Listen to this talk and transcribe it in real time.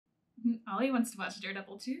Ollie wants to watch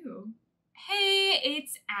Daredevil too. Hey,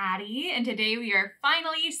 it's Addie, and today we are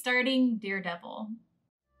finally starting Daredevil.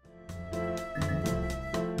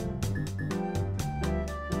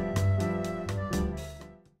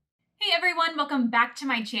 Hey everyone, welcome back to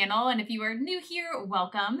my channel, and if you are new here,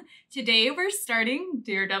 welcome. Today we're starting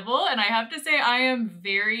Daredevil, and I have to say I am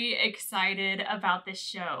very excited about this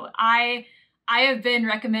show. I have been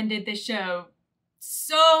recommended this show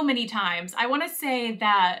so many times. I want to say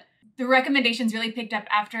that the recommendations really picked up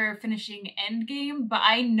after finishing Endgame, but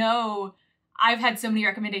I know I've had so many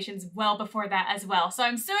recommendations well before that as well. So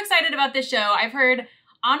I'm so excited about this show. I've heard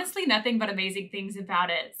honestly nothing but amazing things about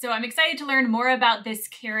it. So I'm excited to learn more about this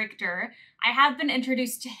character. I have been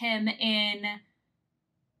introduced to him in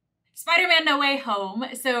Spider-Man No Way Home.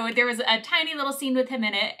 So there was a tiny little scene with him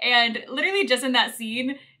in it, and literally just in that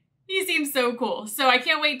scene, he seems so cool. So I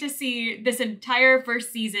can't wait to see this entire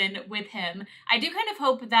first season with him. I do kind of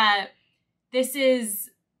hope that this is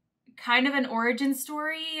kind of an origin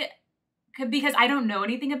story because I don't know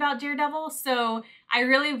anything about Daredevil. So I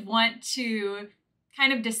really want to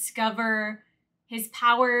kind of discover his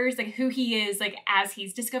powers, like who he is, like as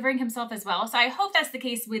he's discovering himself as well. So I hope that's the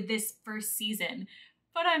case with this first season.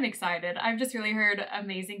 But I'm excited. I've just really heard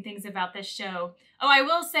amazing things about this show. Oh, I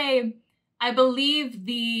will say, I believe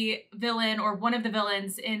the villain, or one of the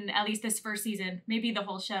villains in at least this first season, maybe the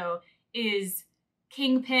whole show, is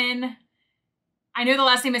Kingpin. I know the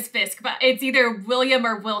last name is Fisk, but it's either William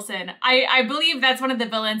or Wilson. I believe that's one of the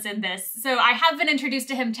villains in this. So I have been introduced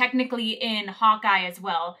to him technically in Hawkeye as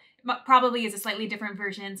well. Probably is a slightly different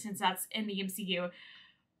version since that's in the MCU.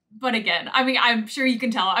 But again, I mean, I'm sure you can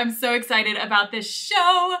tell I'm so excited about this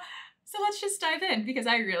show. So let's just dive in because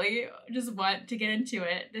I really just want to get into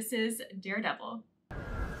it. This is Daredevil.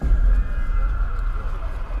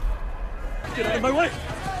 Get out of my way!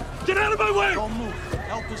 Get out of my way! Don't move.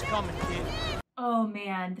 Help is coming, kid. Oh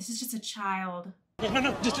man, this is just a child.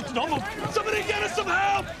 No, just don't move. Somebody get us some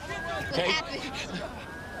help! What happened?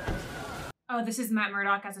 Oh, this is Matt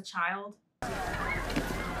Murdock as a child.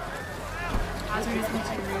 Hazardous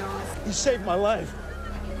materials. You saved my life.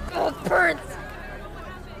 Oh, it burns.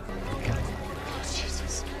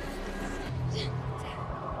 Jesus.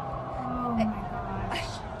 Oh my gosh.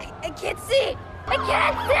 I can't see. I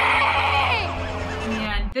can't see!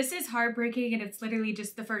 Man, this is heartbreaking, and it's literally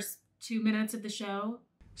just the first 2 minutes of the show.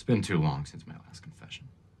 It's been too long since my last confession.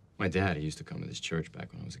 My dad, he used to come to this church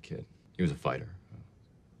back when I was a kid. He was a fighter,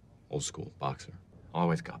 old school boxer.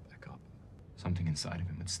 Always got back up. Something inside of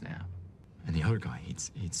him would snap. And the other guy,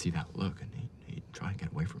 he'd see that look, and he'd try to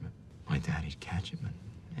get away from it. My dad, he'd catch him and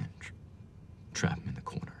trap him in the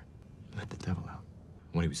corner. Let the devil out.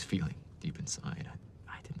 What he was feeling deep inside,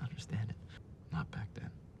 I didn't understand it. Not back then.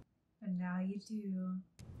 But now you do.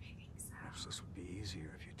 I think so. Perhaps this would be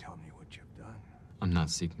easier if you tell me what you've done. I'm not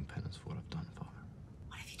seeking penance for what I've done, Father.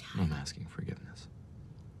 What have you done? I'm asking forgiveness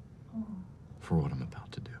Oh. for what I'm about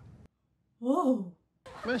to do. Whoa.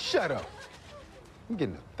 Man, shut up. I'm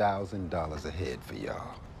getting $1,000 a head for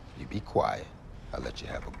y'all. You be quiet. I'll let you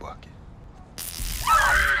have a bucket.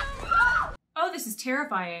 Oh, this is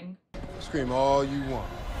terrifying. Scream all you want.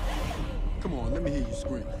 Come on, let me hear you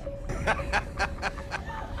scream.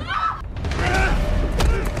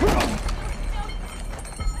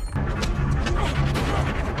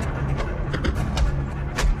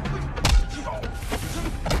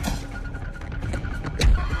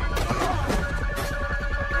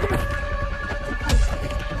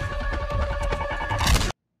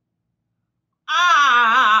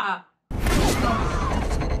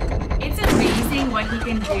 It's amazing what he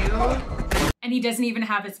can do, and he doesn't even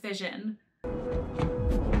have his vision.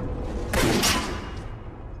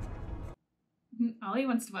 Ollie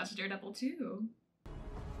wants to watch Daredevil too.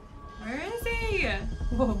 Where is he?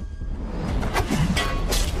 Whoa.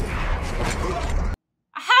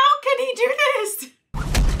 How can he do this?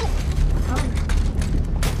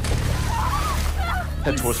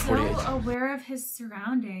 Head towards He's 48. so aware of his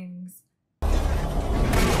surroundings.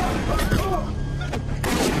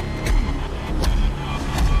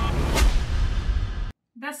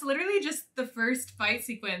 That's literally just the first fight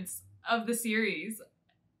sequence of the series.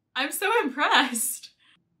 I'm so impressed.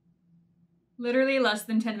 Literally less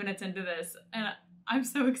than 10 minutes into this, and I'm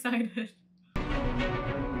so excited.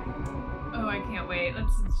 Oh, I can't wait.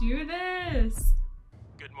 Let's do this.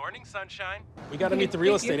 Good morning, sunshine. We gotta meet the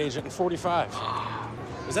real estate agent in 45.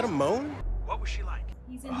 Is that a moan? What was she like?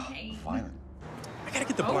 He's in pain. Violent. I gotta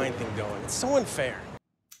get the blind thing going. It's so unfair.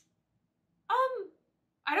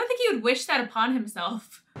 I don't think he would wish that upon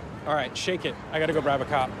himself. All right, shake it. I gotta go grab a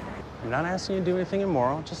cop. I'm not asking you to do anything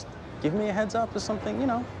immoral. Just give me a heads up if something, you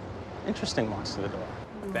know, interesting walks through the door.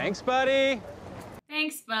 Thanks, buddy.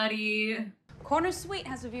 Thanks, buddy. Corner suite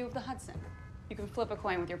has a view of the Hudson. You can flip a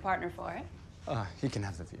coin with your partner for it. He can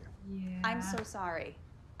have the view. Yeah. I'm so sorry.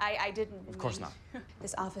 I didn't. Of course not.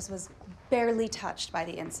 This office was barely touched by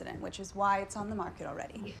the incident, which is why it's on the market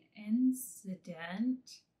already. Incident?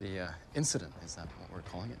 The incident, is that what we're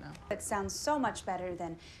calling it now? It sounds so much better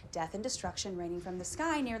than death and destruction raining from the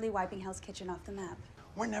sky, nearly wiping Hell's Kitchen off the map.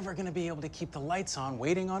 We're never gonna be able to keep the lights on,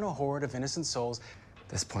 waiting on a horde of innocent souls. At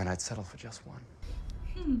this point, I'd settle for just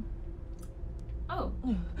one. Oh.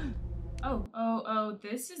 Oh,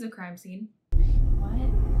 this is a crime scene. What?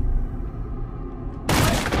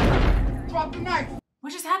 Drop the knife!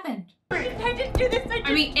 What just happened? I didn't do this.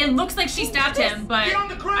 I mean, it looks like she stabbed him, but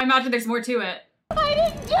I imagine there's more to it. I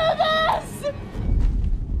didn't do this!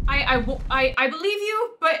 I believe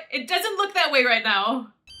you, but it doesn't look that way right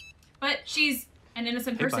now. But she's an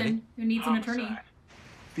innocent person who needs an attorney.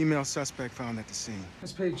 Female suspect found at the scene.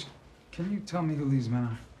 Miss Page, can you tell me who these men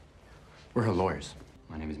are? We're her lawyers.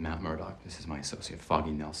 My name is Matt Murdoch. This is my associate,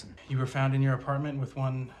 Foggy Nelson. You were found in your apartment with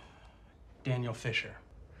one Daniel Fisher.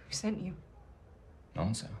 Who sent you? No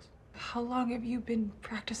one says. How long have you been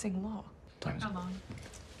practicing law? How long?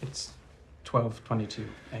 It's 12:22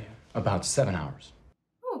 a.m. About 7 hours.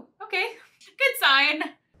 Oh, okay. Good sign.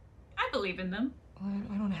 I believe in them. Well,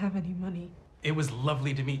 I don't have any money. It was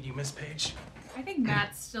lovely to meet you, Miss Page. I think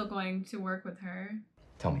Matt's still going to work with her.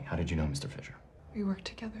 Tell me, how did you know Mr. Fisher? We work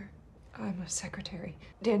together. I'm a secretary.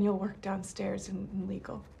 Daniel worked downstairs in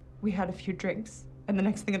legal. We had a few drinks, and the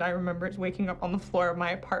next thing that I remember is waking up on the floor of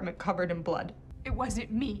my apartment covered in blood. It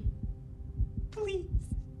wasn't me. Please.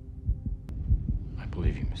 I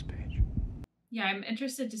believe you, Miss Page. Yeah, I'm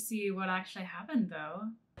interested to see what actually happened, though.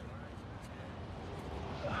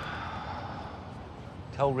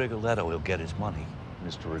 Tell Rigoletto he'll get his money.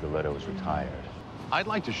 Mr. Rigoletto is retired. I'd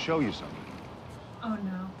like to show you something. Oh,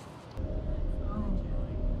 no. Oh.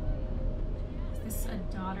 Is this a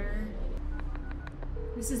daughter?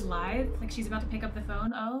 This is live? Like she's about to pick up the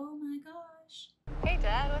phone? Oh my gosh. Hey,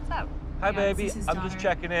 Dad, what's up? Hi, Yeah, baby. this is his I'm just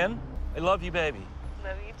daughter. checking in. I love you, baby.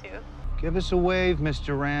 Love you too. Give us a wave,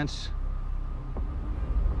 Mr. Rance.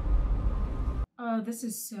 Oh, this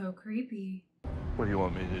is so creepy. What do you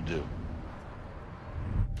want me to do?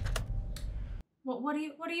 What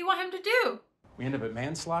do you want him to do? We end up at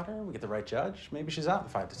manslaughter, we get the right judge, maybe she's out in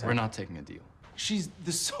 5 to 10. We're not taking a deal. She's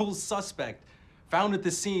the sole suspect, found at the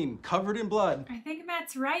scene, covered in blood. I think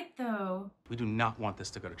Matt's right, though. We do not want this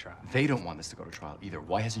to go to trial. They don't want this to go to trial either.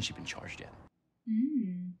 Why hasn't she been charged yet?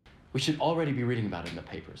 Hmm. We should already be reading about it in the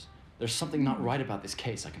papers. There's something not right about this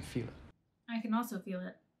case. I can feel it. I can also feel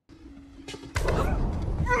it.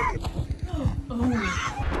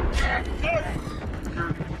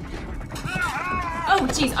 Oh,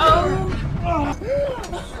 jeez. Oh.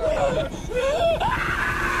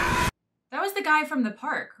 That was the guy from the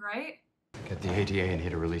park, right? Get the ADA in here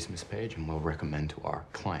to release Miss Page, and we'll recommend to our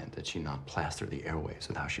client that she not plaster the airwaves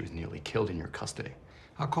with how she was nearly killed in your custody.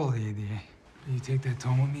 I'll call the ADA. Will you take that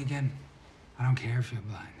tone with me again? I don't care if you're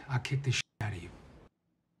blind. I'll kick the shit out of you.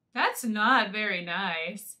 That's not very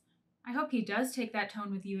nice. I hope he does take that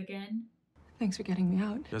tone with you again. Thanks for getting me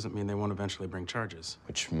out. Doesn't mean they won't eventually bring charges.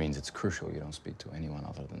 Which means it's crucial you don't speak to anyone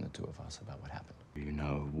other than the two of us about what happened. You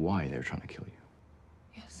know why they're trying to kill you.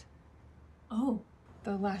 Yes. Oh.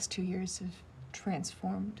 The last 2 years have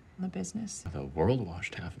transformed the business. The world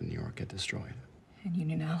watched half of New York get destroyed. And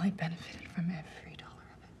Union Allied benefited from every dollar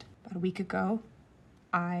of it. About a week ago,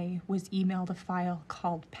 I was emailed a file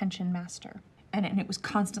called Pension Master. And it was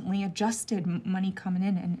constantly adjusted, money coming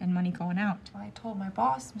in and money going out. I told my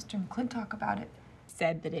boss, Mr. McClintock, about it.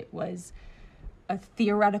 Said that it was a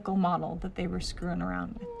theoretical model that they were screwing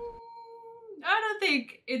around with. I don't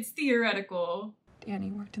think it's theoretical. Danny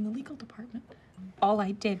worked in the legal department. All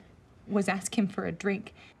I did was ask him for a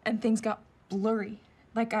drink, and things got blurry,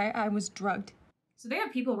 like I was drugged. So they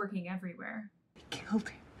have people working everywhere. They killed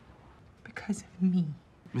him because of me.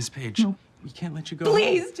 Miss Page, No. we can't let you go.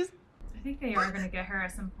 Please, just... I think they are going to get her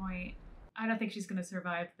at some point. I don't think she's going to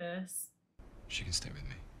survive this. She can stay with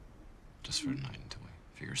me. Just for tonight until we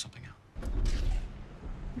figure something out.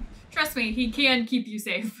 Trust me, he can keep you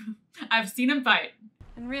safe. I've seen him fight.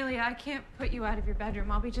 And really, I can't put you out of your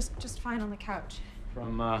bedroom. I'll be just fine on the couch.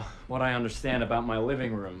 From what I understand about my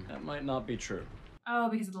living room, that might not be true. Oh,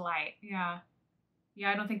 because of the light. Yeah.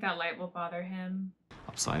 Yeah, I don't think that light will bother him.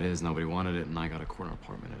 Upside is nobody wanted it, and I got a corner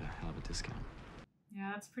apartment at a hell of a discount.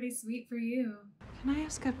 Yeah, that's pretty sweet for you. Can I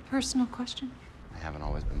ask a personal question? I haven't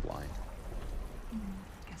always been blind.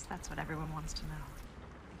 I guess that's what everyone wants to know.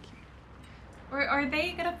 Thank you. Or are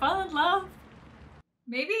they gonna fall in love?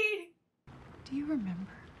 Maybe? Do you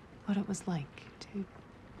remember what it was like to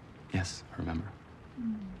Yes, I remember.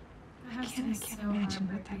 I can't imagine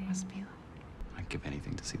what that must be like. I'd give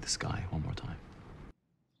anything to see the sky one more time.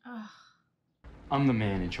 Ugh. I'm the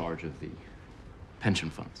man in charge of the pension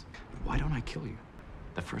funds. But why don't I kill you?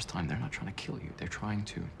 The first time, they're not trying to kill you. They're trying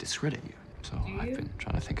to discredit you. So I've been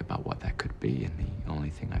trying to think about what that could be, and the only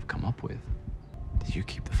thing I've come up with. Did you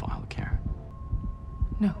keep the file, Karen?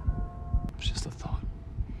 No. It's just a thought.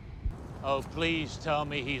 Oh, please tell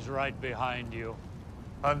me he's right behind you.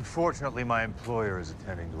 Unfortunately, my employer is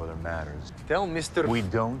attending to other matters. Tell Mr. We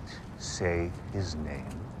don't say his name.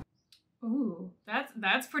 Ooh,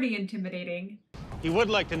 that's pretty intimidating. He would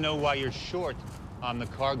like to know why you're short on the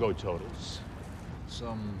cargo totals.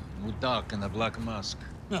 Some mutak in a black mask.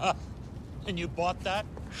 And you bought that?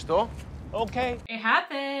 Что? Okay. It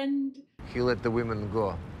happened. He let the women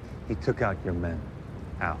go. He took out your men.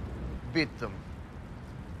 How? Beat them.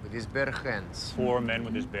 With his bare hands. 4 men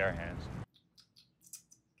with his bare hands.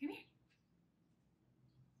 Come here.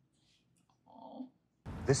 Oh.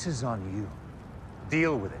 This is on you.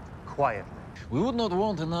 Deal with it quietly. We would not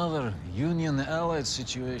want another Union Allied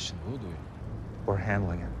situation, would we? We're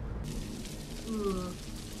handling it. Ooh,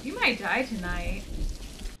 you might die tonight.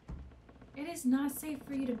 It is not safe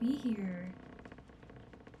for you to be here.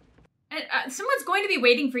 And someone's going to be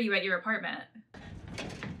waiting for you at your apartment.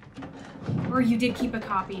 Or you did keep a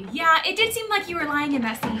copy. Yeah, it did seem like you were lying in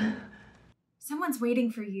that scene. Someone's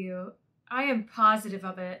waiting for you. I am positive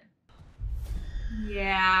of it.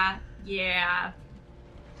 Yeah.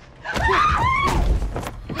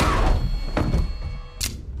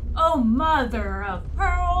 Oh, mother of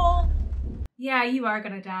pearl. Yeah, you are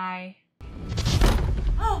gonna die.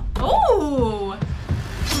 Oh!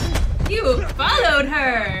 You followed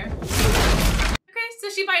her! Okay, so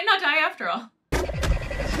she might not die after all.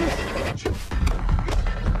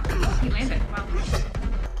 He landed. Wow.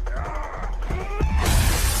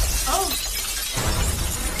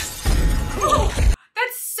 Oh!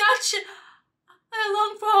 That's such a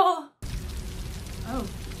long fall! Oh.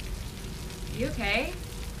 You okay?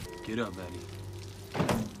 Get up, Eddie.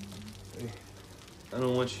 Hey, I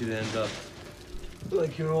don't want you to end up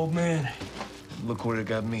like your old man. Look where it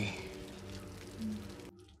got me.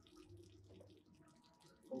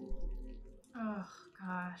 Oh,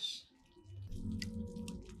 gosh.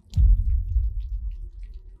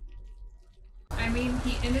 I mean,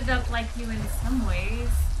 he ended up like you in some ways.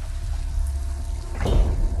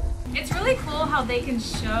 It's really cool how they can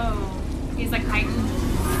show his like heightened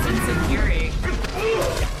sense of fury.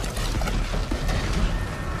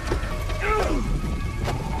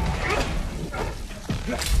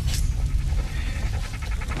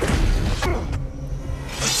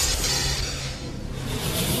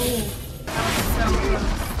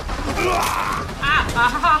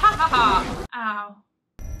 Ow.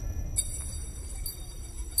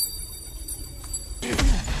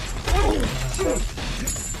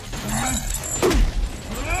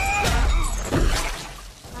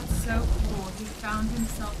 That's so cool. He found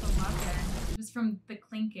himself a weapon just from the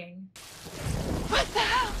clinking. What the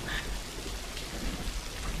hell?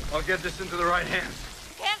 I'll get this into the right hands.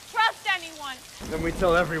 Can't trust anyone. Then we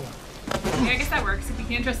tell everyone. Yeah, I guess that works. If you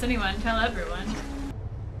can't trust anyone, tell everyone.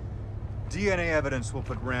 DNA evidence will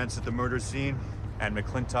put Rance at the murder scene, and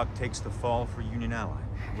McClintock takes the fall for Union Ally.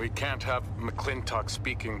 We can't have McClintock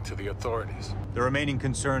speaking to the authorities. The remaining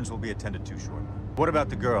concerns will be attended to shortly. What about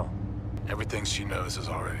the girl? Everything she knows is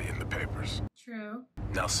already in the papers. True.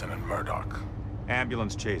 Nelson and Murdoch.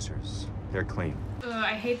 Ambulance chasers. They're clean. Ugh,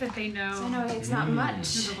 I hate that they know. I know it's not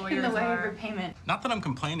much who the in the lawyers way are. of repayment. Not that I'm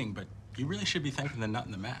complaining, but you really should be thanking the nut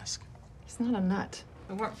in the mask. He's not a nut.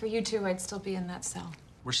 If it weren't for you two, I'd still be in that cell.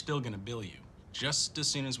 We're still gonna bill you, just as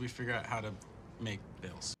soon as we figure out how to make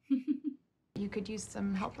bills. You could use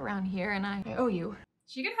some help around here, and I owe you.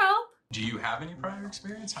 She could help. Do you have any prior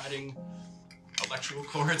experience hiding electrical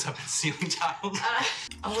cords up in ceiling tiles?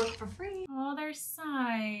 I'll work for free. Oh, their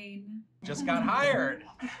sign. Just got hired.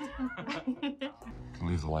 Can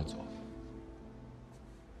leave the lights off.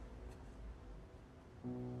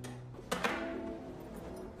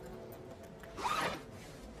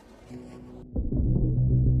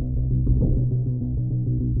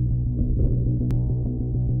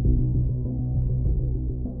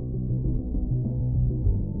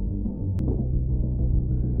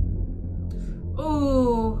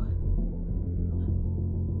 Ooh.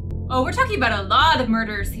 Oh, we're talking about a lot of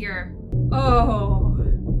murders here. Oh.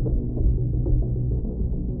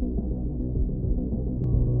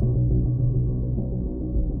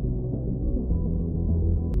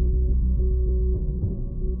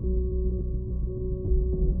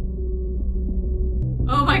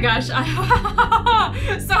 Oh my gosh.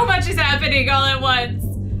 So much is happening all at once.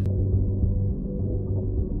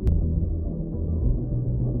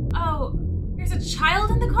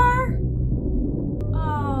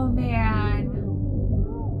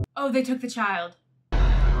 Oh, they took the child. Are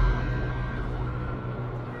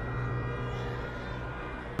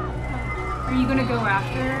you gonna go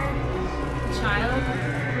after the child?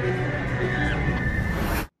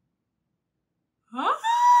 Ah!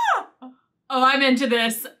 Oh, I'm into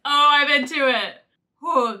this. Oh, I'm into it.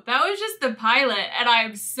 Whoa, that was just the pilot, and I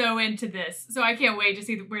am so into this. So I can't wait to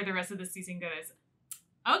see where the rest of the season goes.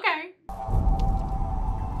 Okay. Oh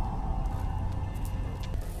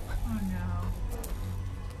no.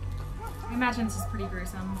 I imagine this is pretty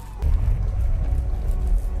gruesome.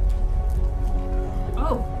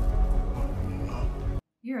 Oh.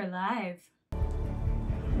 You're alive.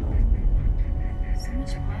 So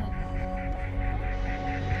much blood.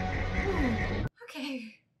 Ooh.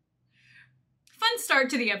 Okay. Fun start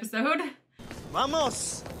to the episode.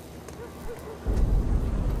 Vamos!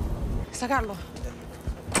 Sacarlo.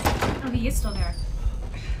 Oh, he is still there.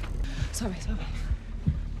 Suave, suave.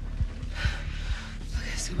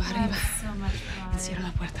 Okay, suba arriba. So much blood. Cierra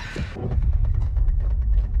la puerta.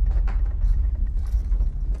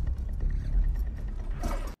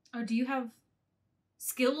 Oh, do you have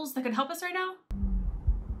skills that could help us right now?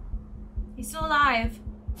 He's still alive.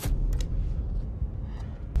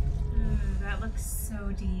 That looks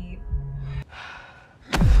so deep.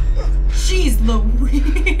 Jeez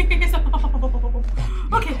Louise!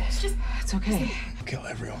 Oh. Okay, it's okay. Kill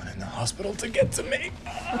everyone in the hospital to get to me.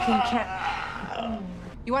 Okay, you can't.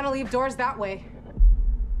 You want to leave doors that way?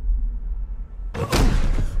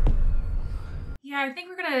 Yeah, I think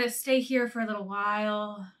we're gonna stay here for a little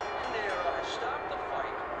while. Stop the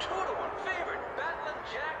fight. 2-1 favorite. Battling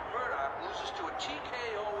Jack Murdoch loses to a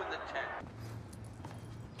TKO in the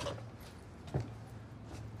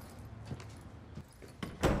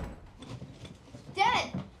 10th.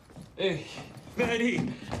 Dad! Hey,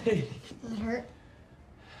 Betty! Hey! Does it hurt?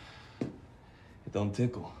 It don't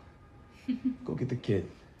tickle. Go get the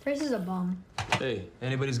kid. Trace is a bum. Hey,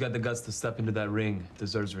 anybody's got the guts to step into that ring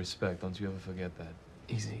deserves respect. Don't you ever forget that.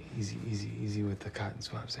 Easy with the cotton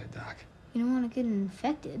swabs there, Doc. You don't want to get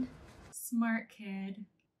infected. Smart kid.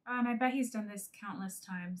 And I bet he's done this countless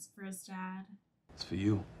times for his dad. It's for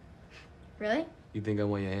you. Really? You think I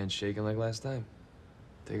want your hand shaking like last time?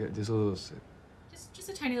 Take just a little sip. Just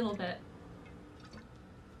a tiny little bit.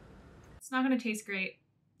 It's not gonna taste great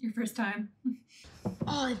your first time.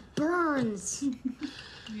 Oh, it burns.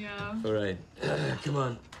 Yeah. All right, come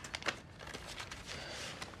on.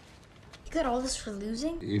 You got all this for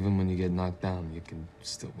losing? Even when you get knocked down, you can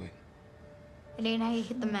still win. It ain't how you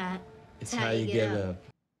hit the mat. It's how you get up.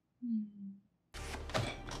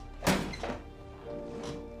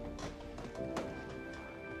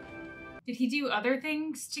 Did he do other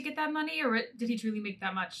things to get that money, or did he truly make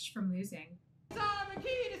that much from losing?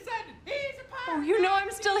 Oh, you know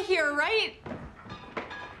I'm still here, right?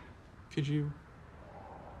 Could you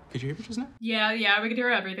hear me just now? Yeah, we could hear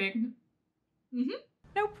everything.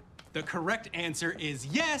 Nope. The correct answer is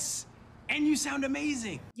yes, and you sound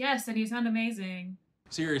amazing. Yes, and you sound amazing.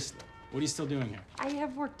 Seriously, what are you still doing here? I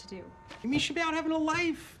have work to do. I mean, you should be out having a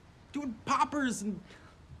life, doing poppers and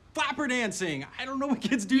flapper dancing. I don't know what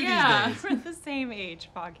kids do these days. We're the same age,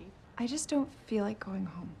 Foggy. I just don't feel like going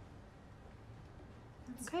home.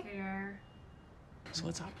 That's fair. So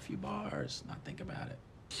let's hop a few bars, not think about it.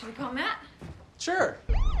 Should we call Matt? Sure.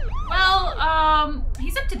 Well,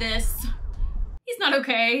 he's up to this. He's not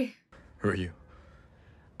okay. Who are you?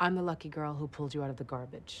 I'm the lucky girl who pulled you out of the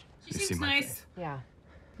garbage. She seems nice. Yeah.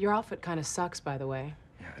 Your outfit kind of sucks, by the way.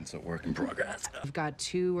 Yeah, it's a work in progress. You've got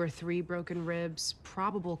 2 or 3 broken ribs,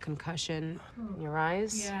 probable concussion. Your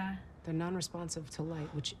eyes? Yeah. They're non-responsive to light,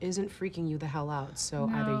 which isn't freaking you the hell out. So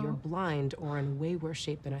No. either you're blind or in way worse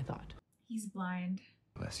shape than I thought. He's blind.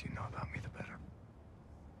 The less you know about me, the better.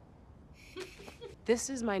 This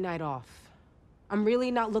is my night off. I'm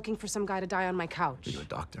really not looking for some guy to die on my couch. Are you a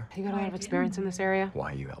doctor? You got a lot of experience in this area?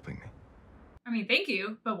 Why are you helping me? I mean, thank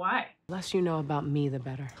you, but why? The less you know about me, the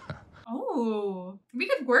better. Oh, we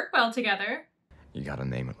could work well together. You got a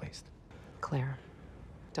name at least. Claire.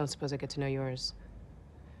 Don't suppose I get to know yours.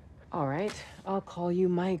 All right, I'll call you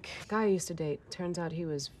Mike. Guy I used to date. Turns out he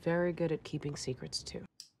was very good at keeping secrets, too.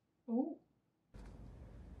 Oh.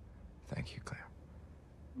 Thank you, Claire.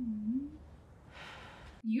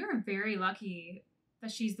 You're very lucky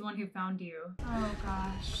that she's the one who found you. Oh,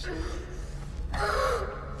 gosh.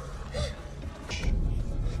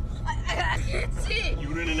 I can't see. You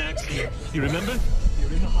were in an accident. You remember?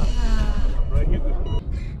 You're in the hospital. Right here.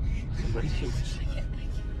 Right here.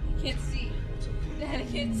 I can't see. Dad, I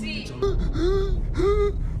can't see.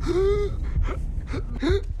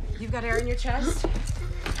 You've got air in your chest.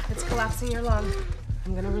 It's collapsing your lung.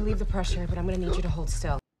 I'm gonna relieve the pressure, but I'm gonna need you to hold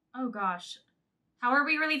still. Oh, gosh. How are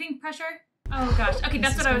we relieving pressure? Oh gosh. Okay,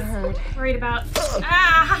 that's what I was worried about.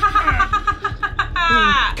 Ah!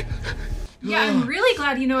 Yeah, I'm really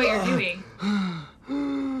glad you know what you're doing.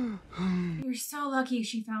 You're so lucky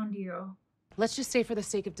she found you. Let's just say for the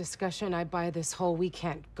sake of discussion, I buy this whole we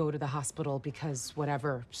can't go to the hospital because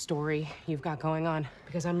whatever story you've got going on.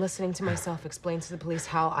 Because I'm listening to myself explain to the police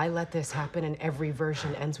how I let this happen and every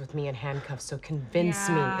version ends with me in handcuffs. So convince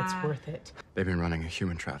me it's worth it. They've been running a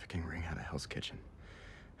human trafficking ring out of Hell's Kitchen.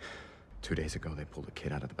 2 days ago, they pulled a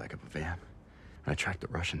kid out of the back of a van. I tracked the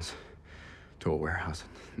Russians to a warehouse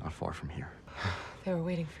not far from here. They were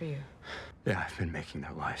waiting for you. Yeah, I've been making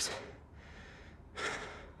their lives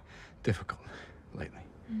difficult lately.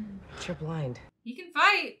 But you're blind. You can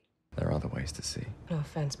fight. There are other ways to see. No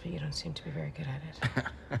offense, but you don't seem to be very good at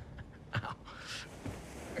it.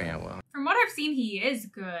 Yeah, well. From what I've seen, he is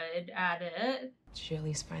good at it. Did you at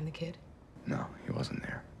least find the kid? No, he wasn't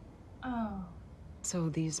there. Oh. So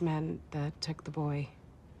these men that took the boy,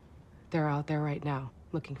 they're out there right now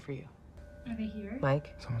looking for you. Are they here?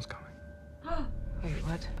 Mike? Someone's coming. Wait,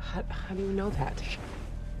 what? How do you know that?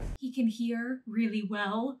 He can hear really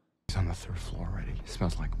well. He's on the 3rd floor already.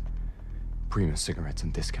 Smells like premium cigarettes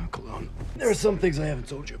and discount cologne. There are some things I haven't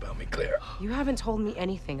told you about me, Claire. You haven't told me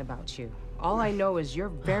anything about you. All I know is you're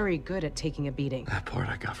very good at taking a beating. That part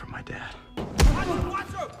I got from my dad.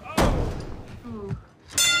 Ooh.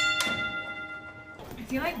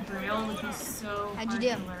 I feel like Braille would be so How'd you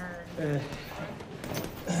hard do? to learn.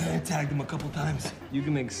 I tagged him a couple times. You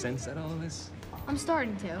can make sense out of all of this? I'm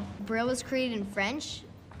starting to. Braille was created in French,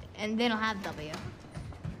 and they don't have W.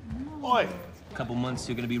 Oi! Couple months,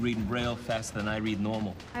 you're gonna be reading Braille faster than I read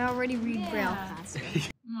normal. I already read Braille faster.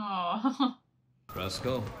 Aww.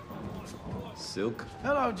 Roscoe. Silk.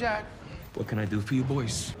 Hello, Jack. What can I do for you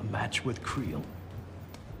boys? A match with Creel.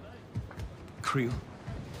 Creel?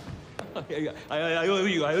 I owe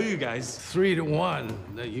you guys.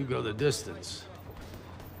 3-1 that you go the distance.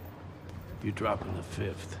 You drop in the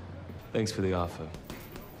 5th. Thanks for the offer.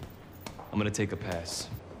 I'm gonna take a pass.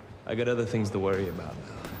 I got other things to worry about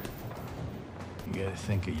now. You gotta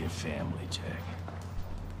think of your family, Jack.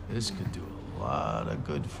 This could do a lot of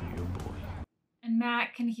good for your boy. And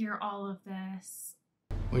Matt can hear all of this.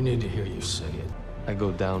 We need to hear you say it. I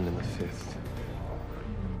go down in the 5th.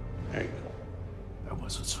 There you go. That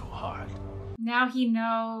wasn't so hard. Now he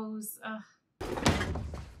knows.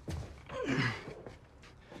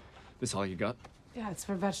 This all you got? Yeah, it's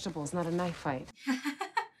for vegetables, not a knife fight.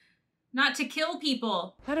 Not to kill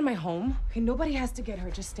people. Not in my home. Okay, nobody has to get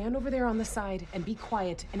hurt. Just stand over there on the side and be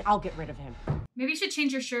quiet, and I'll get rid of him. Maybe you should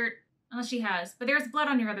change your shirt, unless she has. But there's blood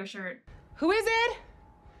on your other shirt. Who is it?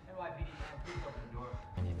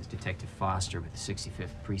 My name is Detective Foster with the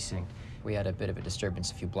 65th Precinct. We had a bit of a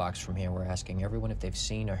disturbance a few blocks from here. We're asking everyone if they've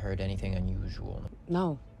seen or heard anything unusual.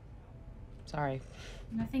 No. Sorry.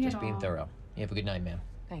 Nothing at all. Just being thorough. You have a good night, ma'am.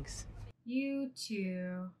 Thanks. You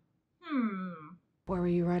too. Boy, were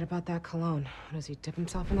you right about that cologne. Does he dip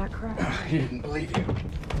himself in that crap? He didn't believe you.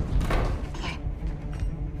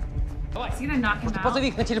 Is he gonna knock him out? Позови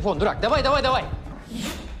их на телефон, дурак. Давай, давай, давай.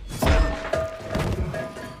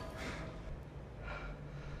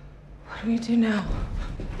 What do we do now?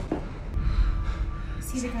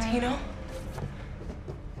 Is he the guy? Tino?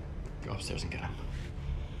 Go upstairs and get him.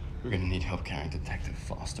 We're gonna need help carrying Detective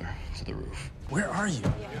Foster to the roof. Where are you?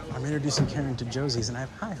 I'm introducing Karen to Josie's, and I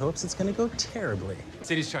have high hopes it's gonna go terribly.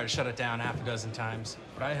 City's tried to shut it down half a dozen times,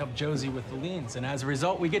 but I helped Josie with the liens, and as a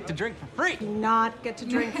result, we get to drink for free. Not get to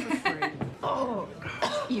drink for free. Oh,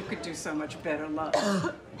 you could do so much better, love.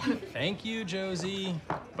 Thank you, Josie.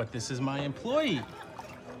 But this is my employee,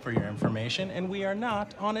 for your information, and we are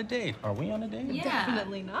not on a date. Are we on a date? Yeah.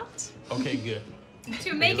 Definitely not. Okay, good.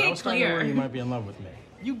 To make Because I it was starting to clear. worry you might be in love with me.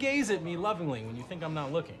 You gaze at me lovingly when you think I'm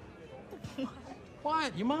not looking.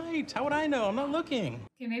 What? You might. How would I know? I'm not looking.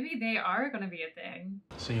 Okay, maybe they are gonna be a thing.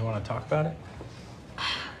 So you want to talk about it?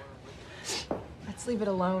 Let's leave it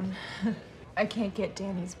alone. I can't get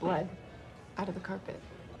Danny's blood out of the carpet.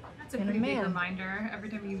 That's a And pretty big man reminder every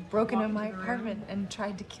time you broke walk into my the room. apartment and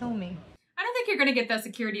tried to kill me. I don't think you're gonna get that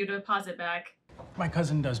security deposit back. My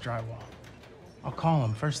cousin does drywall. I'll call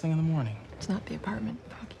him first thing in the morning. It's not the apartment,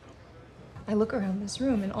 Poppy. I look around this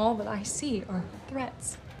room and all that I see are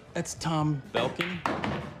threats. That's Tom Belkin.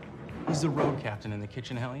 He's the road captain in the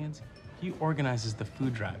Kitchen Hellions. He organizes the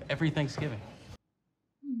food drive every Thanksgiving.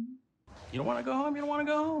 You don't want to go home? You don't want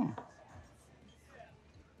to go home.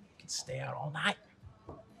 You can stay out all night.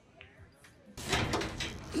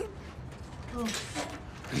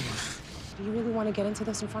 Do you really want to get into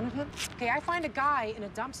this in front of him? Okay, I find a guy in a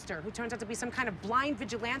dumpster who turns out to be some kind of blind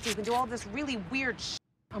vigilante who can do all this really weird shit.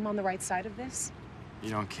 I'm on the right side of this. You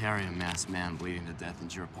don't carry a masked man bleeding to death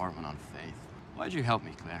into your apartment on faith. Why'd you help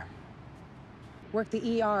me, Claire? Worked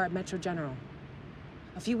the ER at Metro General.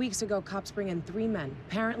 A few weeks ago, cops bring in 3 men.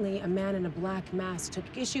 Apparently, a man in a black mask took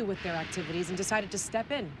issue with their activities and decided to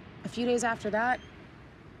step in. A few days after that,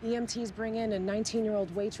 EMTs bring in a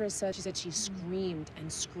 19-year-old waitress. She said she screamed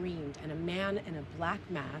and screamed, and a man in a black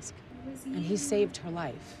mask, and he saved her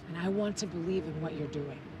life. And I want to believe in what you're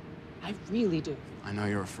doing. I really do. I know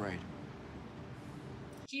you're afraid.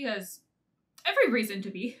 She has every reason to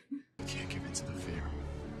be. You can't give in to the fear.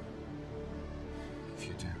 If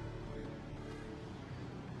you do,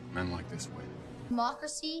 men like this win.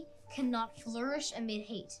 Democracy cannot flourish amid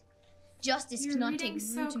hate. Justice You're cannot reading take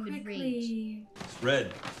so root amid rage. quickly. It's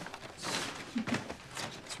red.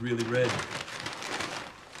 It's really red.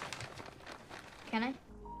 Can I?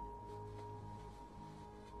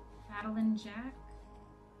 Madeline Jack?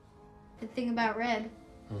 The thing about red,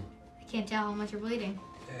 I can't tell how much you're bleeding.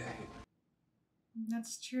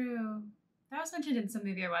 That's true. That was mentioned in some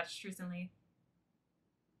movie I watched recently.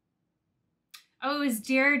 Oh, it was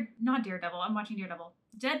not Daredevil. I'm watching Daredevil.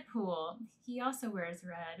 Deadpool. He also wears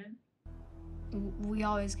red. We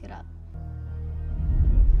always get up.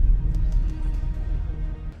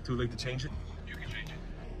 Too late to change it? You can change it.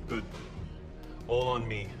 Good. All on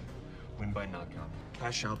me. Win by knockout.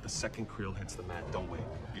 Cash out the second Creel hits the mat. Don't wait.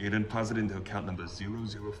 You then deposit into account number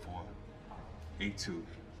 004 82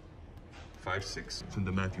 56 from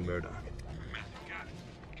the Matthew Murdoch. Matthew, got it.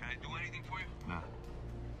 Can I do anything for you? Nah.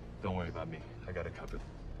 Don't worry about me. I got it covered.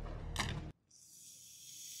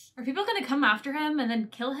 Are people gonna come after him and then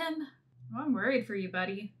kill him? Oh, I'm worried for you,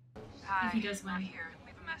 buddy. Hi, if he does win. I'm here.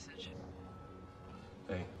 Leave a message.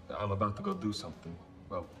 Hey, I'm about to go do something.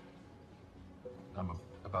 Well, I'm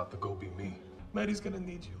about to go be me. Maddie's gonna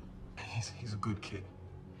need you. He's a good kid.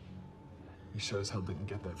 He sure as hell didn't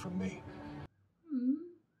get that from me.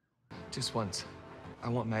 Just once. I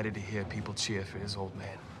want Maddie to hear people cheer for his old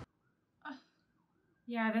man.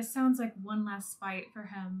 Yeah, this sounds like one last fight for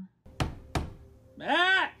him.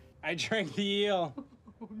 Ah! I drank the eel.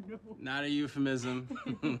 Oh, no. Not a euphemism.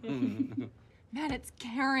 Man, it's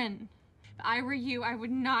Karen. If I were you, I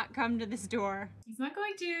would not come to this door. He's not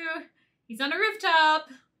going to. He's on a rooftop,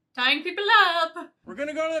 tying people up. We're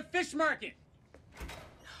gonna go to the fish market.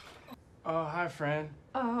 Oh, hi, friend.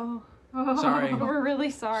 Oh. Sorry. We're really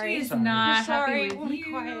sorry. She's not Sorry. happy with Be you.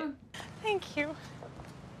 quiet. Thank you.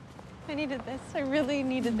 I needed this. I really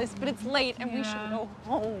needed this, but it's late and we should go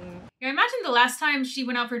home. Yeah, imagine the last time she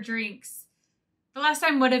went out for drinks. The last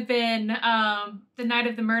time would have been the night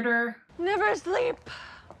of the murder. Never sleep.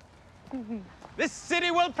 This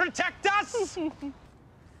city will protect us.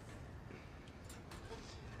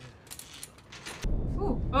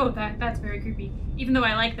 Ooh, oh, that's very creepy. Even though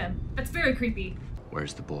I like them, that's very creepy.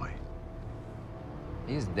 Where's the boy?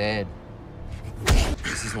 He's dead.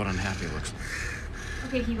 This is what unhappy looks like.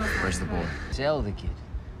 Okay, he goes. Where's the boy? Tell the kid.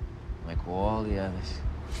 Like all the others.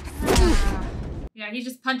 Yeah, he's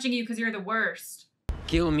just punching you because you're the worst.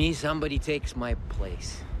 Kill me, somebody takes my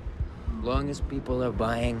place. Long as people are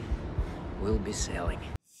buying, we'll be selling.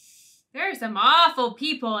 There are some awful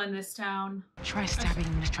people in this town. Try stabbing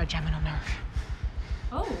him in his trigeminal nerve.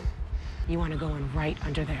 Oh. You want to go in right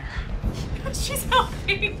under there. She's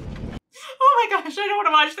helping. Oh my gosh, I don't want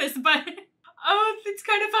to watch this, but oh, it's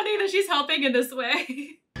kind of funny that she's helping in this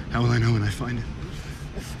way. How will I know when I find him?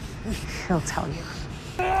 He'll tell you.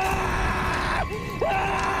 I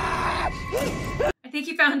think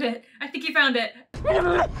he found it. I think he found it.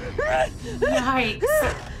 Yikes.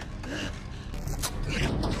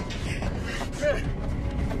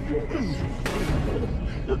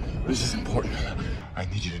 This is important. I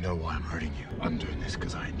need you to know why I'm hurting you. I'm doing this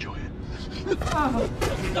because I enjoy it. Oh.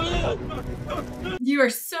 You are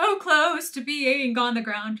so close to being on the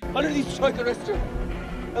ground. Underneath strike arrestor.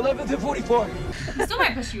 11 to 44. He still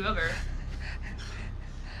might push you over.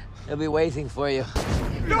 They'll be waiting for you.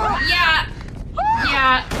 Yeah.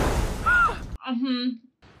 Yeah.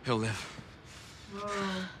 He'll live. Whoa.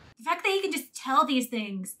 The fact that he can just tell these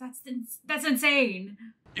things, that's insane.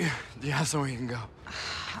 Do you have somewhere you can go?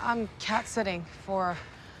 I'm cat sitting for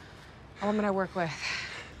a woman I work with.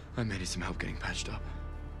 I may need some help getting patched up.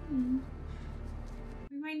 We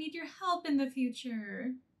might need your help in the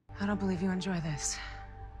future. I don't believe you enjoy this.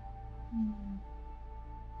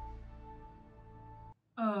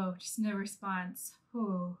 Oh, just no response.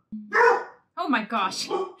 Oh. Oh my gosh.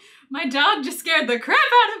 My dog just scared the crap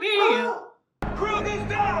out of me. Krug is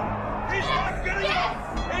down! He's not getting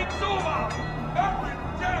up! It's over! Edmund,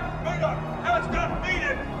 Jack, Murdoch has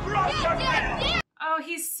defeated Krug. Oh,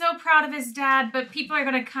 he's so proud of his dad, but people are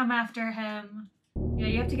gonna come after him. Yeah,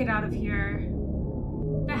 you have to get out of here.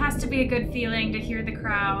 has to be a good feeling to hear the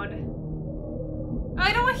crowd.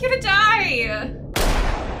 I don't want you to die!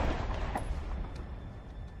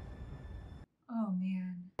 Oh,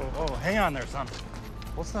 man. Oh, hang on there, son.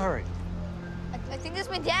 What's the hurry? I think that's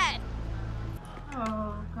my dad.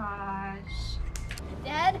 Oh, gosh.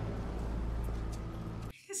 Dad?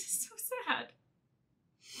 This is so sad.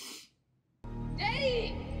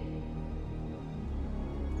 Daddy!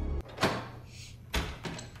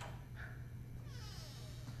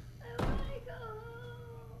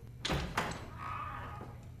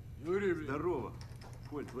 Здорово.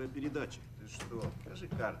 Коль, твоя передача. Ты что? Покажи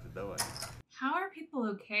карты, давай. How are people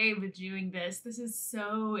okay with doing this? This is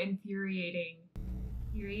so infuriating.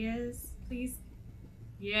 Here he is, please.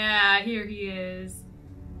 Yeah, here he is.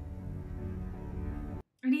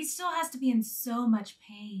 And he still has to be in so much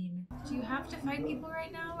pain. Do you have to fight people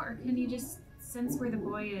right now, or can you just sense where the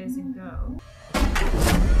boy is and go?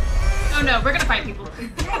 Oh no, we're gonna fight people.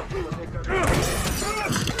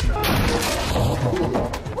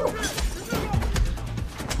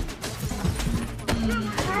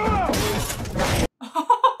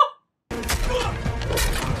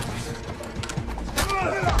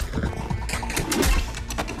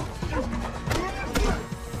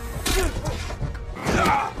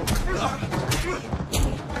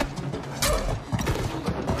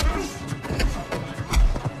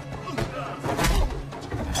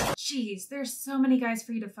 Jeez, there's so many guys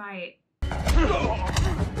for you to fight.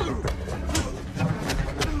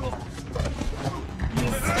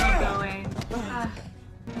 He's still going.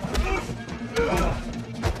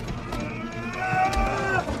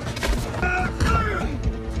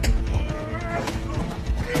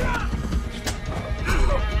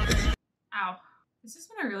 Ow. This has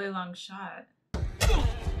been a really long shot.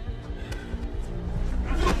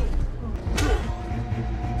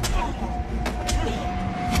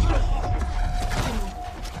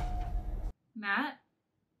 Matt?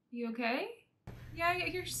 You okay? Yeah,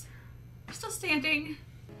 you're still standing.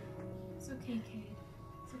 It's okay, kid.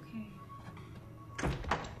 It's okay.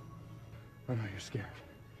 I know you're scared.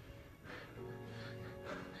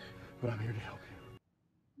 But I'm here to help you.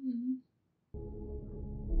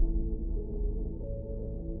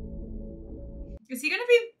 Is he gonna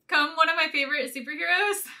become one of my favorite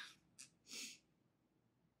superheroes?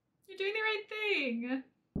 You're doing the right thing.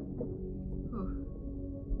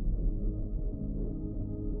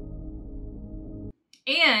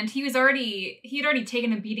 And he had already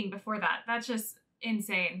taken a beating before that. That's just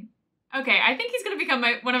insane. Okay, I think he's gonna become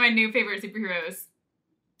one of my new favorite superheroes.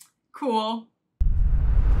 Cool.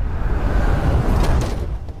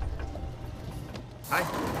 Hi.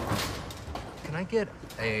 Can I get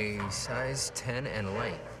a size 10 and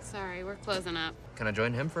light? Sorry, we're closing up. Can I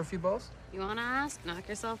join him for a few balls? You wanna ask? Knock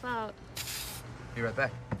yourself out. Be right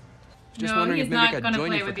back. Just wondering if maybe I could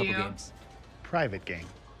join you for a couple games. Private game.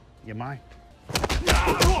 You mind?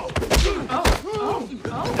 Oh, you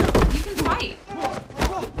can fight.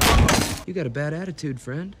 You got a bad attitude,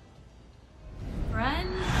 friend. Friend?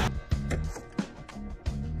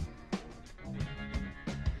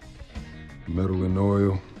 Metal and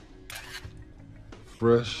oil.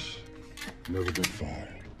 Fresh. Never been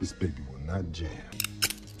fired. This baby will not jam.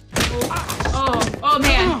 Oh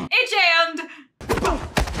man. It jammed!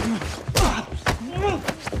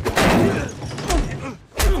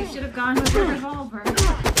 You should have gone with the revolver.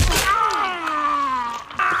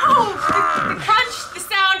 Oh, the crunch, the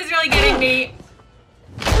sound is really getting me.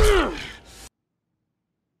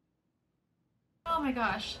 Oh my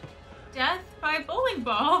gosh. Death by bowling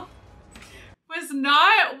ball was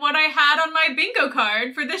not what I had on my bingo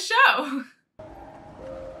card for this show.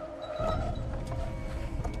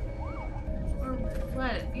 Or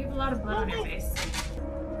what? You have a lot of blood on your face.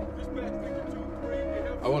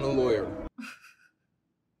 I want a lawyer.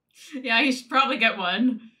 Yeah, you should probably get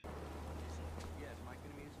one.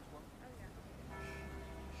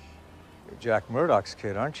 You're Jack Murdoch's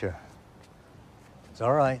kid, aren't you? It's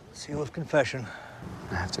all right. Seal of confession.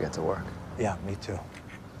 I have to get to work. Yeah, me too.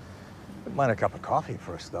 Wouldn't mind a cup of coffee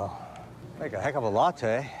first, though. Make a heck of a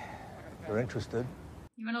latte, if you're interested.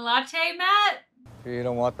 You want a latte, Matt? You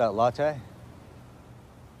don't want that latte?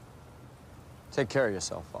 Take care of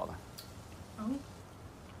yourself, Father. Oh.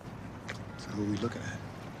 So who are we looking at?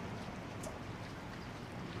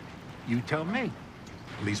 You tell me.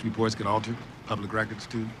 Police reports get altered, public records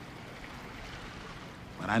too.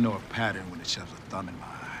 But I know a pattern when it shoves a thumb in my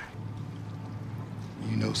eye.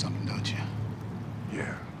 You know something, don't you?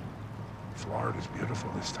 Yeah. Florida's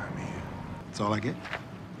beautiful this time of year. That's all I get?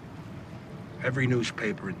 Every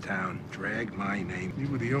newspaper in town dragged my name. You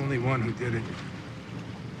were the only one who did it.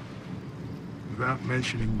 Without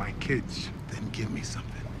mentioning my kids. Then give me something.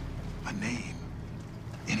 A name.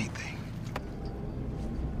 Anything.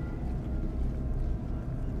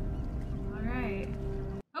 All right.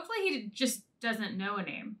 Hopefully he just doesn't know a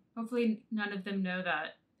name. Hopefully none of them know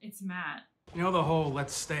that it's Matt. You know the whole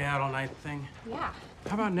let's stay out all night thing? Yeah.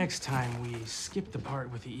 How about next time we skip the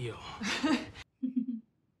part with the eel?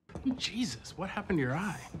 Jesus, what happened to your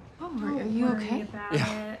eye? Oh, are you okay?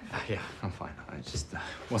 Yeah, I'm fine. I just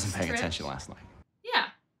wasn't paying attention last night.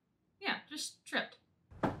 Yeah, just tripped.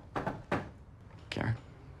 Karen?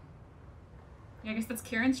 Yeah, I guess that's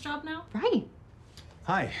Karen's job now? Right.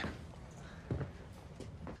 Hi.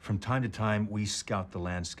 From time to time, we scout the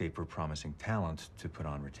landscape for promising talent to put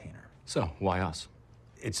on retainer. So, why us?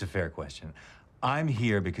 It's a fair question. I'm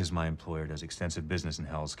here because my employer does extensive business in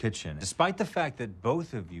Hell's Kitchen, despite the fact that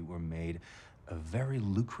both of you were made a very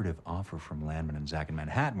lucrative offer from Landman and Zach in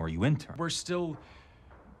Manhattan, where you interned. We're still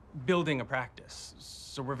building a practice,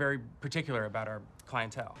 so we're very particular about our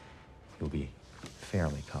clientele. You'll be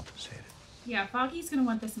fairly compensated. Yeah, Foggy's gonna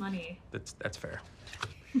want this money. That's fair.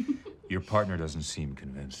 Your partner doesn't seem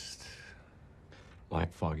convinced.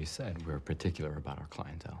 Like Foggy said, we're particular about our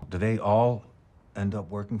clientele. Do they all end up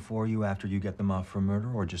working for you after you get them off for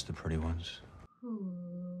murder, or just the pretty ones? Ooh.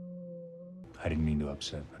 I didn't mean to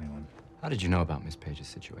upset anyone. How did you know about Miss Page's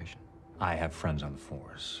situation? I have friends on the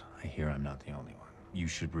force. I hear I'm not the only one. You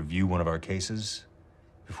should review one of our cases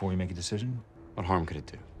before we make a decision. What harm could it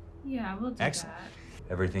do? Yeah, we'll do Excellent.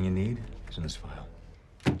 that. Everything you need is in this file.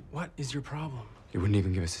 What is your problem? You wouldn't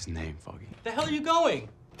even give us his name, Foggy. The hell are you going?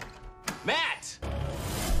 Matt!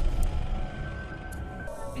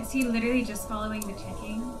 Is he literally just following the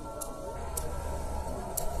ticking?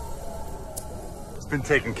 It's been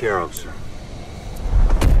taken care of, sir.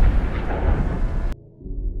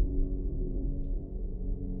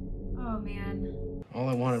 Oh, man. All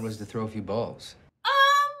I wanted was to throw a few balls.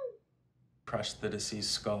 Crushed the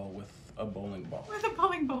deceased skull with a bowling ball. With a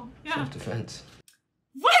bowling ball, yeah. Self-defense.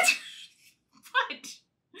 What? What?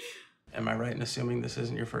 Am I right in assuming this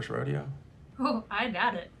isn't your first rodeo? Oh, I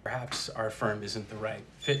doubt it. Perhaps our firm isn't the right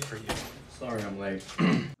fit for you. Sorry I'm late.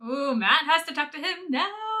 Ooh, Matt has to talk to him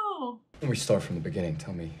now. When we start from the beginning,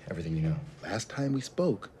 tell me everything you know. Last time we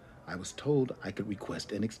spoke, I was told I could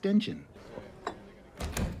request an extension.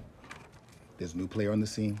 There's a new player on the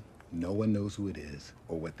scene. No one knows who it is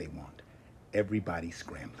or what they want. Everybody's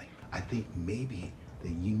scrambling. I think maybe the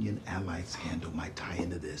Union Allied scandal might tie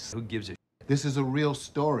into this. Who gives a This is a real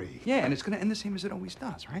story. Yeah, and it's gonna end the same as it always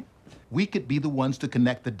does, right? We could be the ones to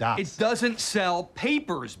connect the dots. It doesn't sell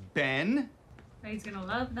papers, Ben. But he's gonna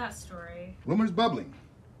love that story. Rumors bubbling.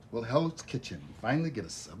 Will Hell's Kitchen finally get a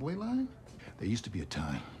subway line? There used to be a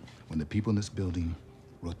time when the people in this building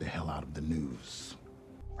wrote the hell out of the news.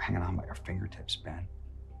 We're hanging on by our fingertips, Ben.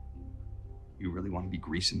 You really want to be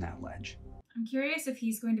greasing that ledge? I'm curious if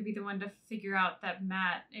he's going to be the one to figure out that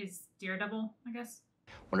Matt is Daredevil, I guess.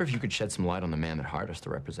 Wonder if you could shed some light on the man that hired us to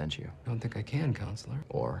represent you. I don't think I can, counselor.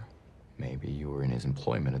 Or maybe you were in his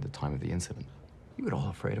employment at the time of the incident. You at all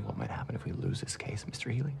afraid of what might happen if we lose this case,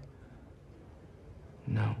 Mr. Healy?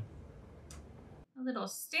 No. A little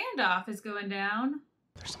standoff is going down.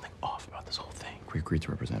 There's something off about this whole thing. We agreed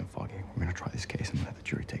to represent Foggy. We're gonna try this case and let the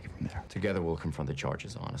jury take it from there. Together, we'll confront the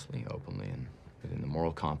charges honestly, openly, and within the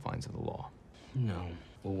moral confines of the law. No.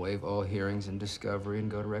 We'll waive all hearings and discovery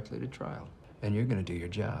and go directly to trial. And you're gonna do your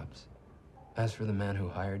jobs. As for the man who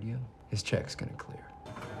hired you, his check's gonna clear.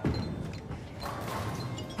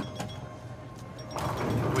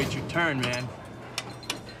 Wait your turn, man.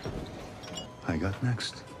 I got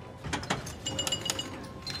next.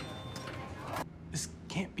 This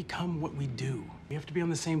can't become what we do. We have to be on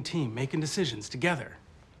the same team, making decisions together.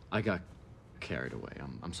 I got carried away.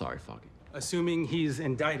 I'm sorry, Foggy. Assuming he's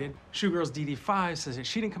indicted, Showgirl's DD5 says that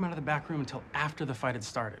she didn't come out of the back room until after the fight had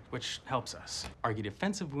started, which helps us. Argue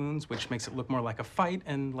defensive wounds, which makes it look more like a fight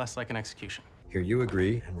and less like an execution. Here you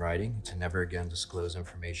agree, in writing, to never again disclose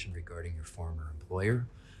information regarding your former employer.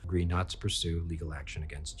 Agree not to pursue legal action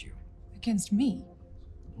against you. Against me?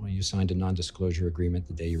 Well, you signed a non-disclosure agreement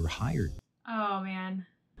the day you were hired. Oh, man.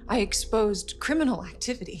 I exposed criminal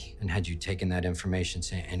activity. And had you taken that information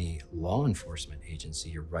to any law enforcement agency,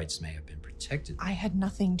 your rights may have been protected. I had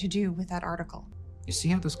nothing to do with that article. You see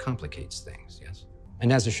how this complicates things, yes?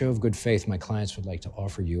 And as a show of good faith, my clients would like to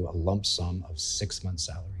offer you a lump sum of 6 months'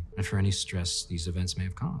 salary, and for any stress these events may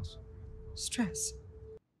have caused. Stress?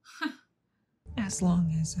 As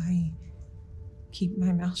long as I keep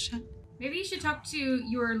my mouth shut. Maybe you should talk to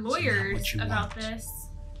your lawyers about this.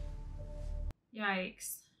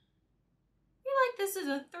 Yikes. I feel like this is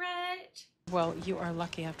a threat. Well, you are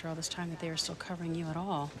lucky after all this time that they are still covering you at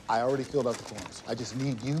all. I already filled out the forms. I just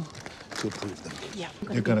need you to approve them. Yeah.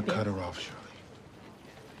 You're gonna cut her off, Shirley.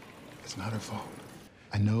 It's not her fault.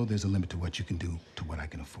 I know there's a limit to what you can do to what I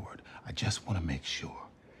can afford. I just want to make sure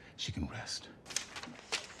she can rest.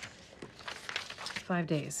 5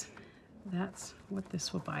 days. That's what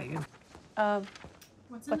this will buy you.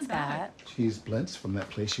 What's in the bag? Cheese blintz from that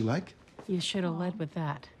place you like? You should have led with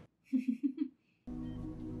that.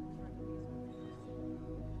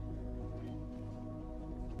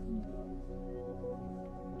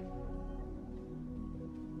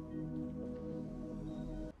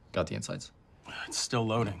 Got the insights? It's still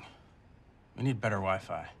loading. We need better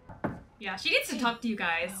Wi-Fi. Yeah, she needs to talk to you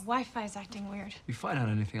guys. Wi-Fi's acting weird. You find out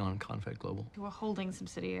anything on Confed Global? To a holding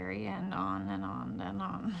subsidiary and on and on and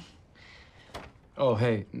on. Oh,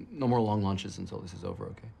 hey, no more long lunches until this is over,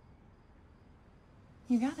 okay?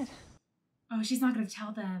 You got it. Oh, she's not gonna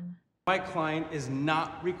tell them. My client is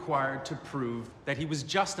not required to prove that he was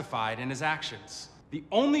justified in his actions. The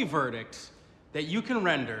only verdict that you can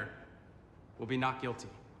render will be not guilty.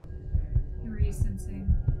 Who are you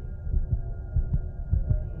sensing?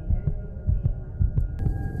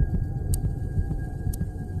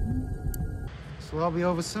 So I'll be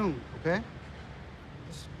over soon, okay?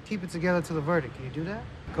 Just keep it together till the verdict. Can you do that?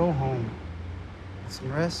 Go home. Get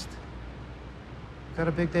some rest. Got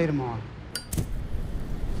a big day tomorrow.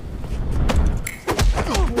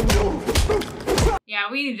 Yeah,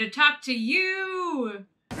 we need to talk to you.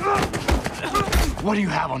 What do you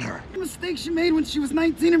have on her? A mistake she made when she was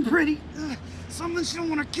 19 and pretty. Something she don't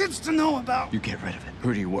want her kids to know about. You get rid of it.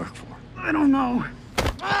 Who do you work for? I don't know.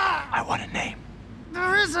 I want a name.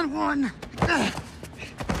 There isn't one. Better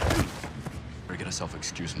get a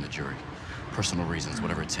self-excuse from the jury. Personal reasons,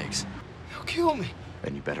 whatever it takes. He'll kill me.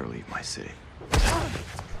 Then you better leave my city.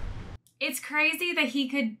 It's crazy that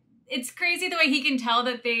it's crazy the way he can tell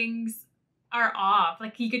that things are off.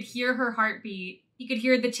 Like, he could hear her heartbeat. He could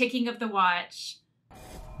hear the ticking of the watch.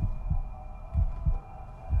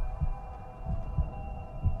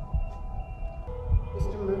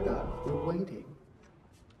 Mr. Murdoch, we're waiting.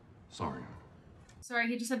 Sorry. Sorry,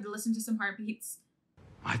 he just had to listen to some heartbeats.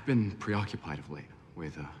 I've been preoccupied of late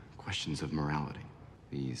with questions of morality.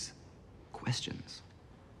 These questions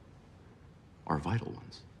are vital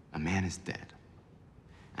ones. A man is dead.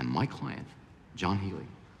 And my client, John Healy,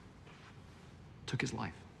 took his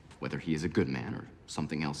life. Whether he is a good man or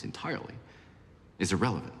something else entirely is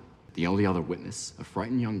irrelevant. The only other witness, a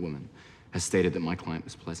frightened young woman, has stated that my client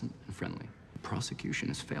was pleasant and friendly. The prosecution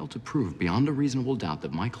has failed to prove beyond a reasonable doubt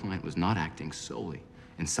that my client was not acting solely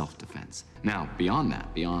in self-defense. Now, beyond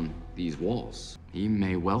that, beyond these walls, he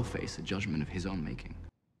may well face a judgment of his own making.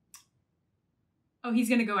 Oh, he's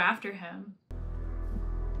gonna go after him.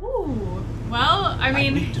 Ooh. Well, I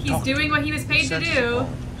mean, he's doing what he was paid to do.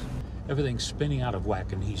 Everything's spinning out of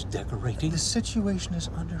whack and he's decorating. The situation is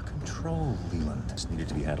under control, Leland. This needed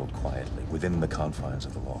to be handled quietly, within the confines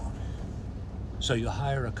of the law. So you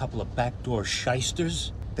hire a couple of backdoor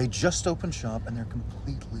shysters? They just opened shop and they're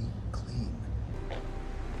completely clean.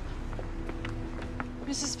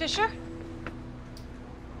 Mrs. Fisher?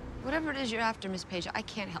 Whatever it is you're after, Miss Page, I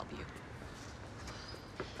can't help you.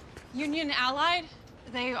 Union Allied?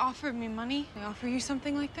 They offered me money. They offer you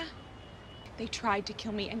something like that? They tried to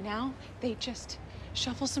kill me, and now they just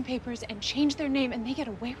shuffle some papers and change their name, and they get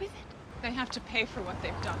away with it? They have to pay for what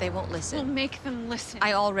they've done. They won't listen. We'll make them listen.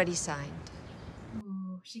 I already signed.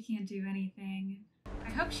 Ooh, she can't do anything. I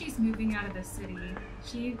hope she's moving out of the city.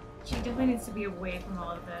 She definitely needs to be away from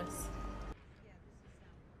all of this.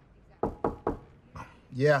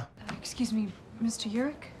 Yeah. Excuse me, Mr.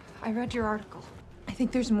 Urich? I read your article. I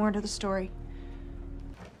think there's more to the story.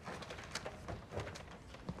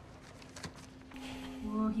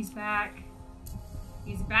 Oh, he's back.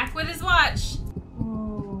 He's back with his watch.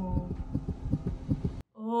 Oh.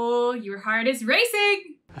 Oh, your heart is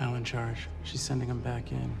racing. Al in charge. She's sending him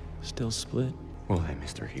back in. Still split. Well, hey,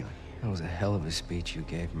 Mr. Healy. That was a hell of a speech you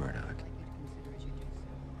gave Murdoch.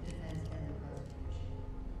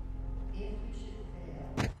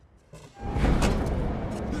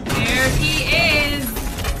 There he is.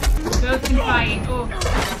 Both can fight. Oh.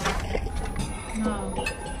 No.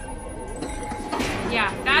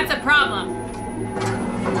 Yeah, that's a problem. Oh,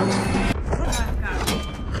 God.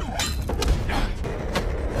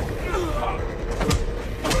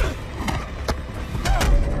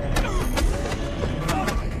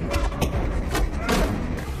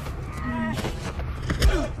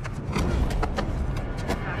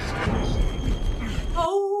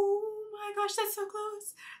 Oh my gosh, that's so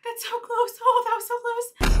close. That's so close. Oh, that was so close.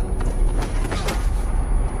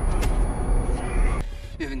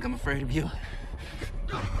 I'm afraid of you.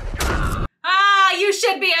 Ah, you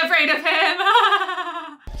should be afraid of him.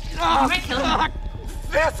 You might kill him.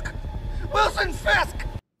 Fisk! Wilson Fisk!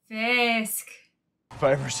 Fisk. If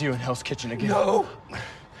I ever see you in Hell's Kitchen again, No!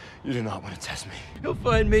 You do not want to test me. He'll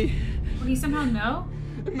find me Will he somehow know?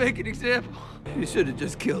 and make an example. You should have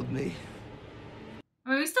just killed me. I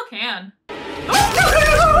mean, we still can.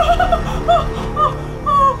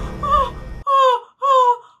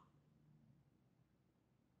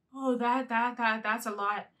 Oh, that's a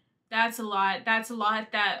lot. That's a lot. That's a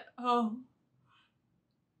lot.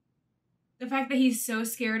 The fact that he's so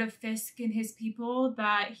scared of Fisk and his people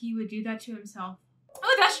that he would do that to himself.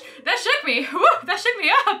 Oh, that shook me. Woo, that shook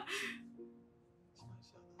me up.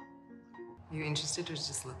 You interested or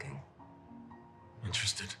just looking?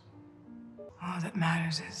 Interested. All that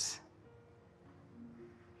matters is,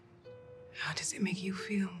 how does it make you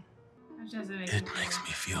feel? That doesn't make It makes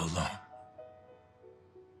me feel alone.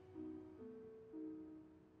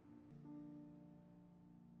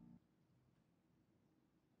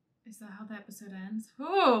 Is that how the episode ends?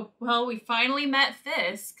 Oh, well, we finally met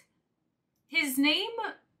Fisk. His name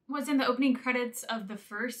was in the opening credits of the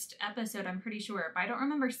first episode, I'm pretty sure, but I don't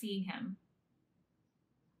remember seeing him.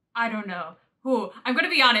 I don't know. Oh, I'm gonna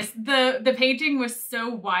be honest, the painting was so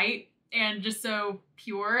white and just so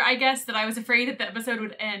pure, I guess, that I was afraid that the episode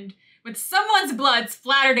would end with someone's blood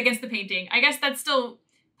splattered against the painting. I guess that's still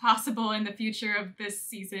possible in the future of this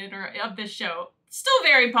season or of this show. Still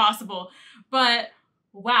very possible, but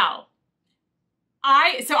wow.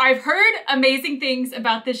 So I've heard amazing things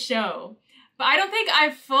about this show, but I don't think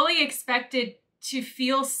I fully expected to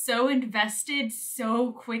feel so invested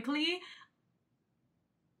so quickly.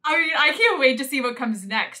 I mean, I can't wait to see what comes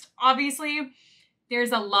next. Obviously,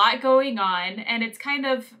 there's a lot going on, and it's kind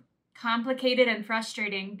of complicated and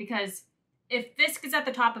frustrating because if Fisk is at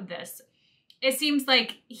the top of this, it seems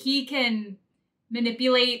like he can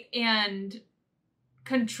manipulate and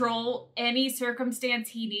control any circumstance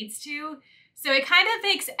he needs to. So it kind of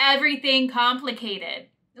makes everything complicated.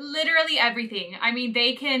 Literally everything. I mean,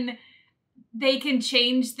 they can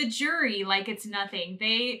change the jury like it's nothing.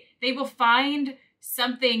 They will find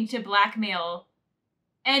something to blackmail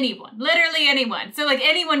anyone, literally anyone. So like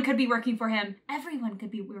anyone could be working for him. Everyone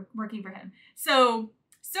could be working for him. So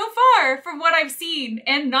far from what I've seen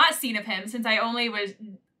and not seen of him, since I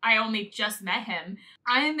only just met him,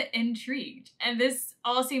 I'm intrigued. And this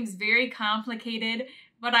all seems very complicated,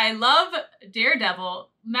 but I love Daredevil.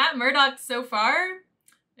 Matt Murdock so far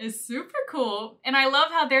is super cool. And I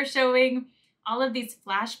love how they're showing all of these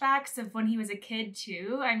flashbacks of when he was a kid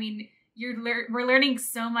too. I mean, we're learning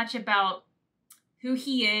so much about who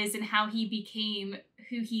he is and how he became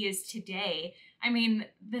who he is today. I mean,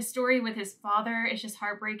 the story with his father is just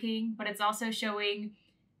heartbreaking, but it's also showing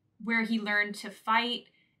where he learned to fight.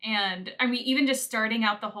 And I mean, even just starting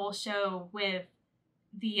out the whole show with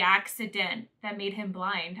the accident that made him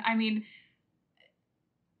blind. I mean,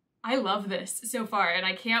 I love this so far, and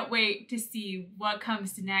I can't wait to see what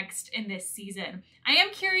comes next in this season. I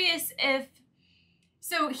am curious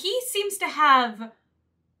so he seems to have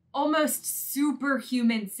almost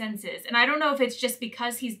superhuman senses, and I don't know if it's just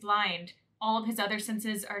because he's blind, all of his other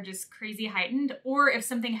senses are just crazy heightened, or if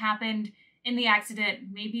something happened in the accident,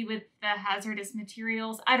 maybe with the hazardous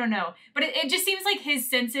materials, I don't know. But it just seems like his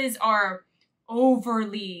senses are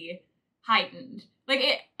overly heightened.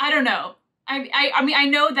 Like, I don't know. I mean, I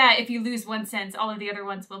know that if you lose one sense, all of the other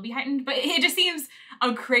ones will be heightened, but it just seems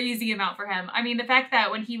a crazy amount for him. I mean, the fact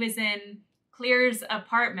that when he was in Claire's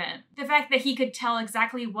apartment, the fact that he could tell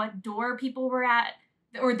exactly what door people were at,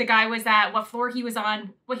 or the guy was at, what floor he was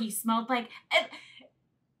on, what he smelled like,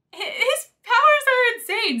 his powers are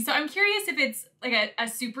insane. So I'm curious if it's like a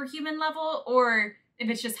superhuman level or if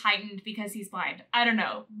it's just heightened because he's blind. I don't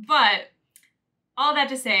know. But all that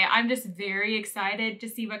to say, I'm just very excited to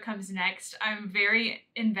see what comes next. I'm very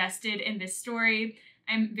invested in this story.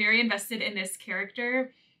 I'm very invested in this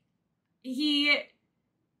character.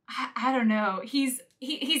 I don't know. He's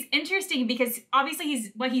interesting because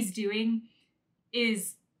obviously what he's doing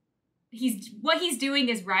is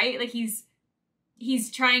right. Like he's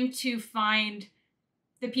trying to find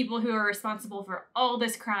the people who are responsible for all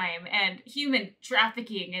this crime and human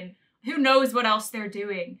trafficking and who knows what else they're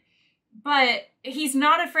doing. But he's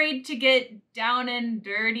not afraid to get down and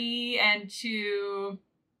dirty and to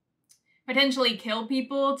potentially kill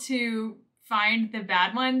people to find the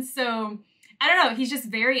bad ones. So I don't know. He's just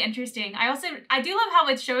very interesting. I do love how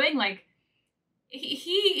it's showing like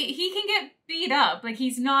he can get beat up. Like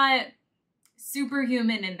he's not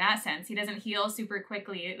superhuman in that sense. He doesn't heal super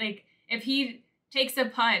quickly. Like if he takes a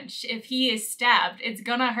punch, if he is stabbed, it's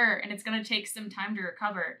gonna hurt and it's gonna take some time to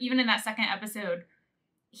recover. Even in that second episode,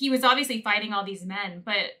 he was obviously fighting all these men,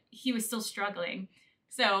 but he was still struggling.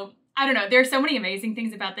 So, I don't know. There are so many amazing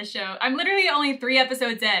things about this show. I'm literally only 3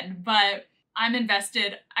 episodes in, but I'm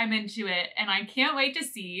invested, I'm into it, and I can't wait to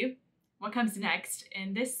see what comes next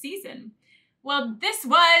in this season. Well, these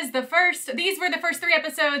were the first 3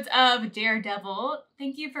 episodes of Daredevil.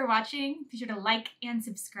 Thank you for watching. Be sure to like and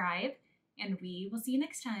subscribe, and we will see you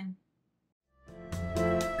next time.